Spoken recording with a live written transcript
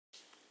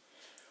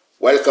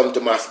Welcome to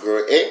Math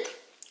Guru Inc.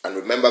 And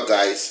remember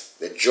guys,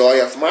 the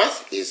joy of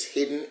math is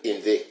hidden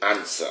in the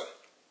answer.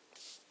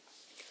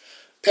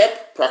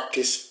 PEP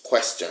practice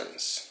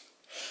questions.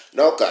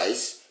 Now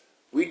guys,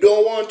 we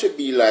don't want to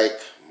be like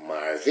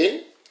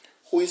Marvin,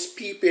 who is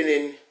peeping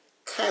in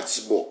Cat's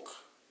book.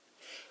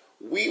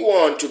 We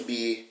want to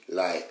be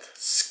like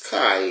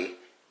Sky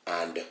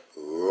and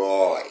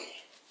Roy,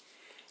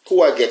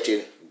 who are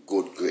getting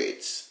good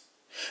grades.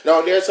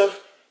 Now there's a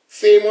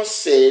famous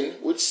saying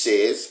which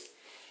says,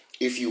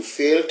 if you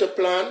fail to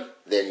plan,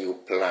 then you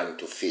plan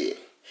to fail.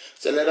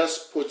 So let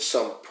us put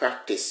some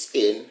practice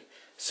in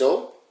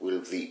so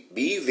we'll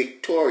be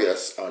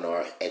victorious on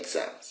our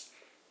exams.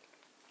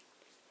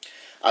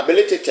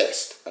 Ability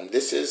test, and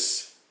this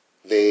is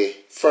the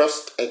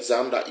first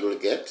exam that you'll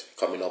get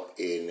coming up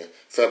in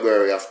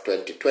February of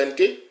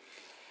 2020.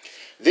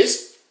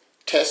 This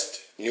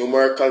test,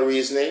 numerical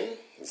reasoning,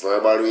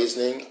 verbal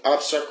reasoning,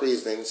 abstract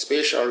reasoning,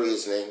 spatial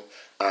reasoning,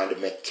 and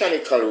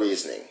mechanical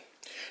reasoning.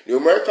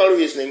 Numerical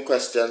reasoning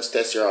questions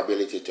test your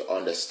ability to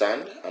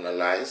understand,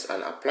 analyze,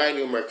 and apply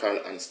numerical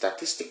and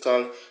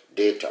statistical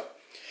data.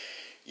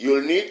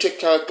 You'll need to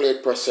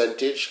calculate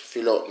percentage,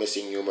 fill out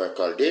missing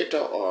numerical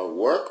data, or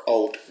work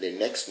out the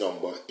next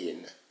number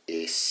in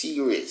a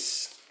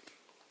series.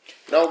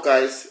 Now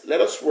guys, let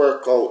us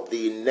work out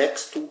the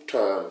next two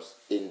terms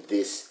in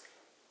this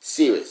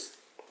series.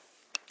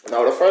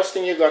 Now the first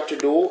thing you got to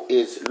do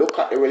is look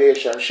at the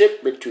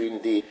relationship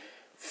between the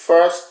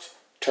first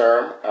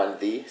term and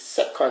the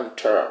second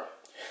term.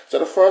 So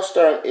the first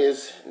term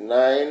is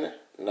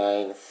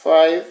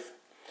 995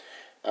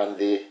 and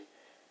the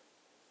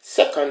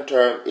second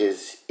term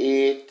is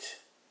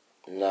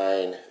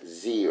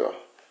 890.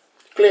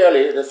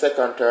 Clearly the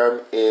second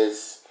term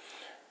is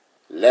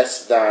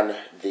less than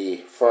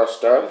the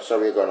first term, so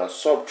we're going to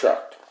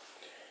subtract.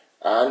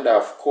 And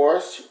of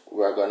course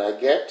we're going to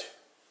get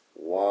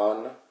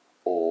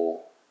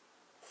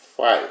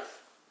 105.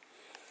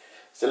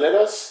 So let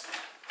us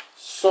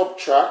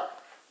subtract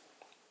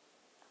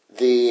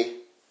the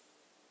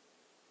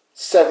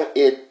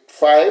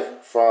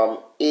 785 from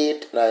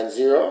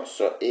 890.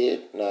 So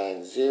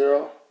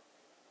 890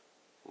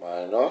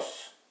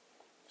 minus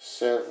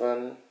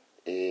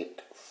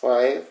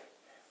 785.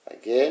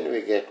 Again,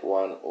 we get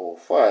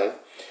 105.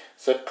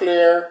 So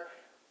clear,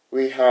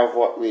 we have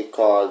what we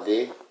call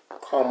the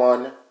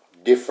common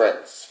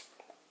difference.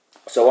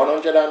 So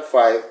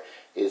 105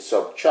 is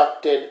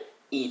subtracted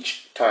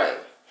each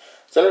time.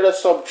 So let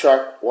us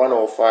subtract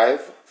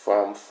 105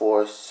 from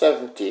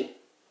 470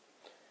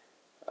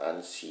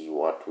 and see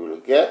what we'll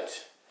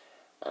get.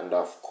 And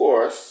of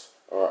course,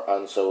 our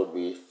answer would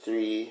be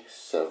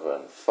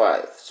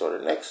 375. So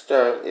the next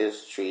term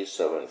is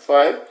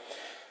 375.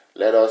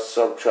 Let us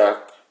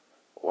subtract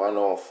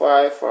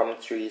 105 from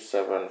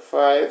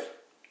 375.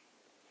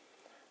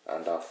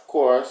 And of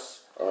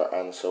course, our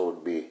answer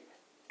would be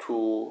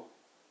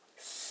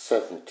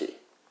 270.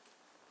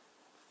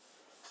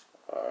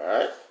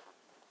 Alright.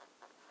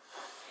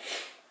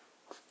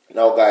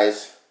 Now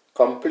guys,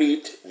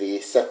 complete the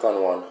second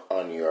one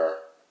on your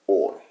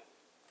own.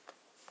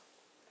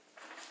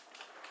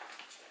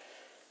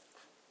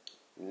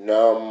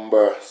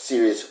 Number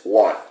series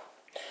 1.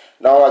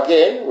 Now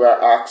again, we are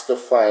asked to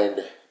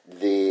find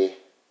the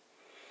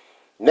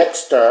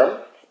next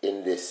term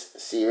in this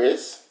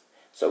series.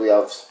 So we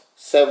have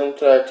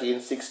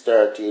 713,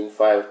 613,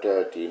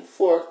 513,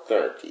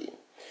 413.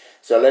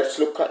 So let's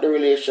look at the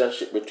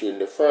relationship between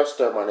the first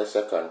term and the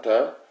second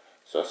term.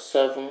 So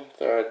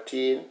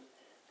 713,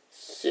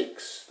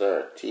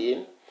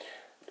 613.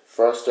 The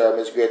first term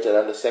is greater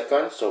than the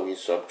second, so we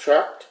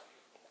subtract.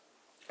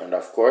 And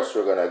of course,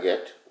 we're going to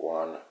get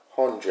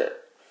 100.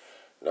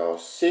 Now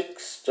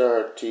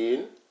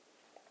 613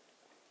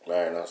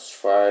 minus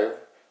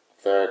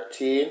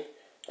 513.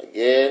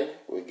 Again,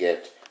 we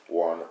get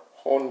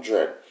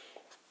 100.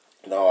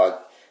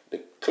 Now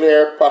the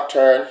clear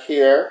pattern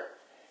here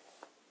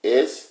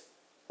is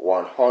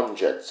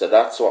 100. So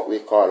that's what we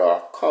call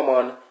our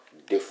common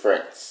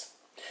difference.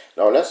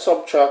 Now let's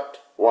subtract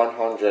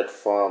 100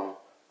 from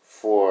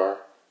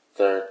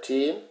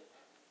 413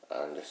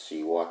 and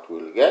see what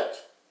we'll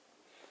get.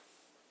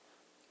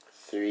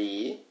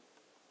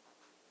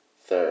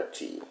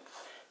 313.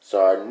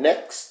 So our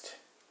next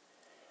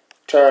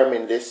term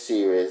in this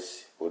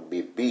series would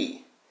be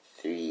B,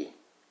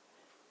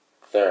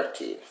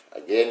 313.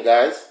 Again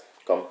guys,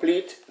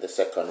 complete the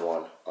second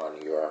one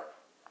on your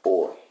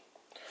own.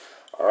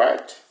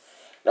 Alright,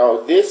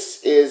 now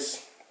this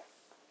is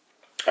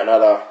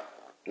another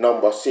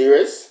number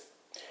series.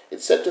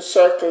 It's said to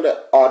circle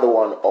the other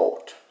one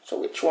out. So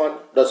which one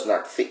does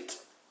not fit?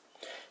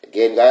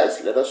 Again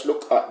guys, let us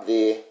look at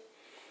the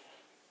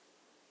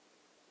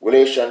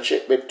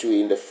relationship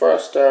between the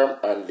first term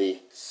and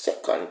the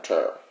second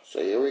term. So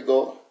here we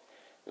go.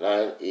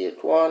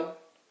 981,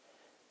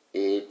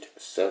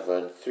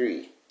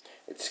 873.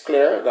 It's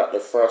clear that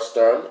the first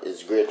term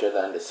is greater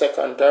than the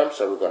second term,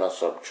 so we're going to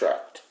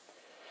subtract.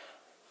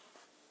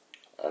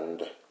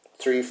 And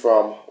 3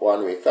 from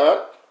 1 we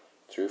can't.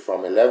 3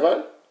 from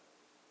 11.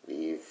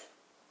 Leave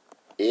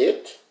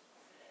 8.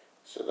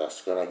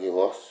 that's going to give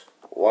us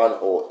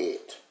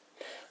 108.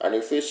 And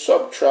if we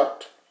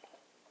subtract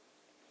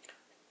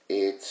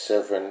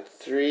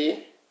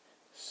 873,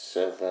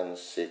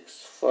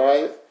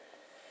 765,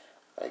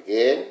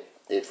 again,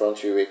 8 from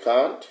 3 we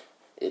can't,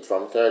 8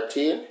 from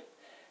 13,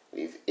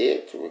 leave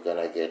 8, we're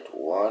going to get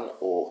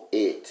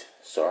 108.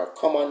 So our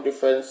common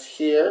difference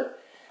here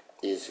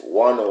is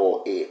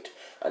 108.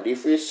 And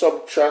if we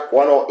subtract,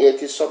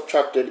 108 is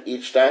subtracted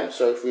each time,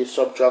 so if we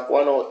subtract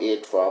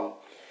 108 from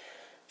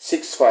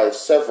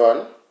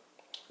 657,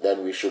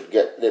 then we should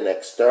get the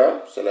next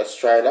term. So let's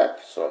try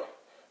that. So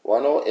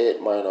 108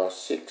 minus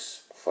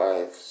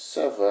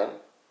 657,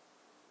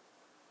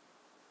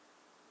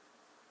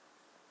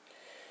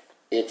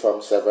 8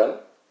 from 7,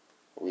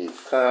 we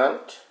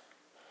can't,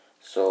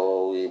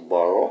 so we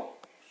borrow,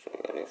 so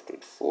we're left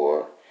with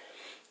 4.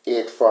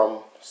 8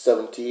 from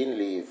 17,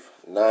 leave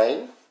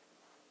 9.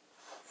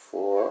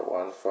 4,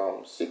 1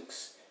 from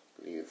 6,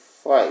 leave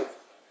 5.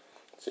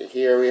 So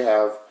here we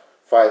have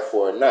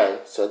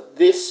 549. So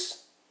this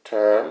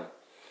term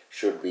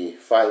should be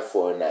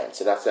 549.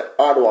 So that's an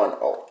odd one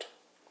out.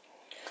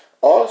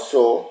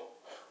 Also,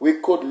 we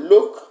could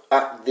look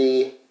at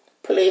the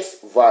place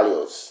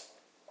values.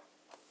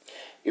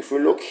 If we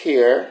look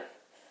here,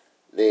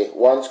 the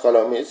ones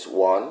column is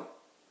 1,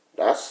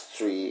 that's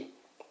 3,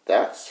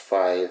 that's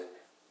 5,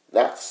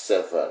 that's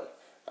 7,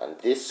 and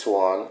this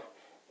one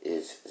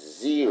is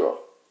 0.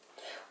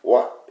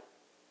 What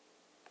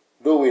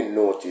do we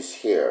notice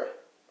here?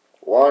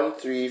 1,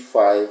 3,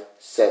 5,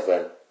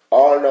 7.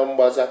 All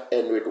numbers that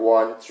end with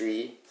 1,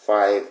 3,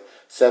 5,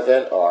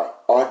 7 are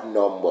odd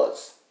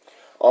numbers.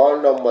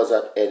 All numbers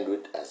that end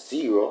with a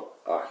 0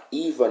 are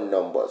even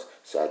numbers.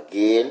 So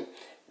again,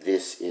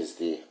 this is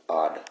the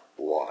odd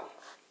one.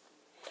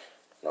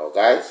 Now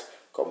guys,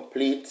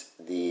 complete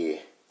the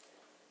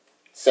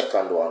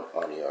second one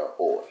on your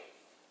own.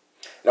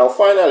 Now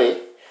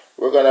finally,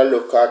 we're going to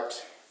look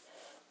at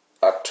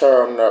a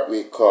term that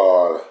we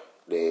call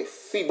the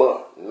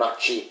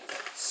Fibonacci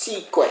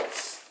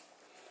sequence.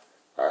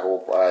 I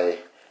hope I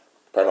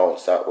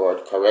pronounced that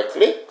word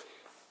correctly.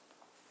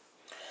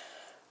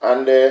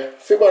 And the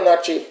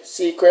Fibonacci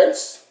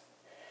sequence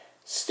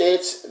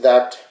states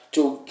that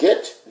to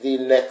get the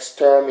next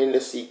term in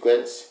the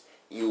sequence,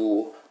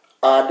 you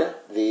add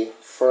the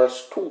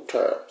first two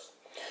terms.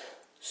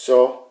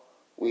 So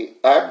we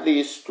add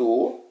these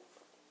two.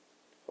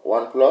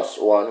 1 plus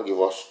 1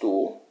 give us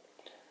 2.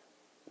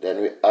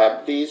 Then we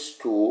add these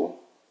two.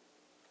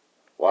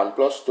 1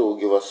 plus 2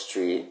 give us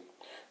 3.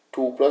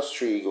 2 plus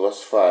 3 give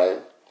us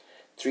 5.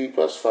 3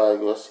 plus 5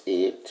 give us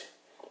 8.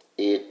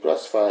 8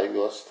 plus 5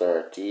 give us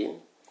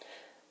 13.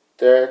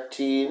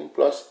 13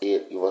 plus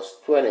 8 give us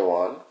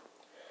 21.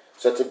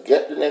 So to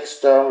get the next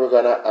term, we're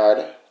going to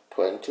add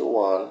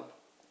 21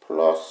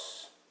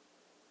 plus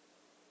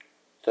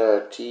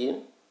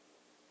 13.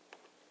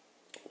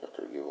 That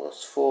will give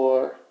us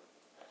 4.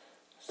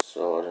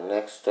 So the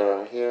next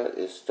term here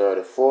is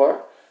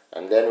 34.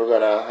 And then we're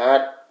going to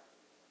add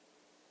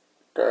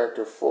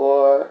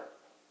 34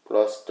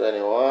 plus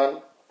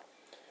 21.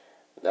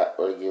 That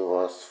will give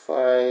us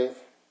 5.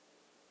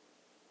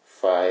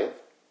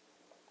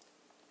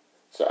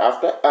 So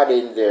after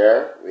adding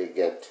there, we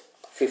get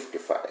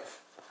 55.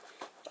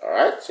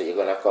 Alright, so you're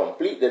going to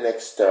complete the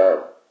next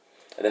term,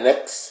 the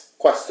next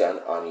question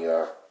on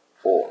your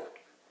own.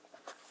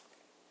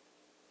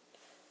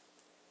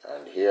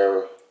 And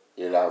here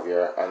you'll have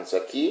your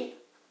answer key.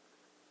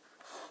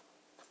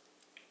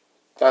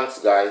 Thanks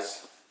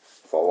guys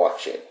for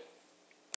watching.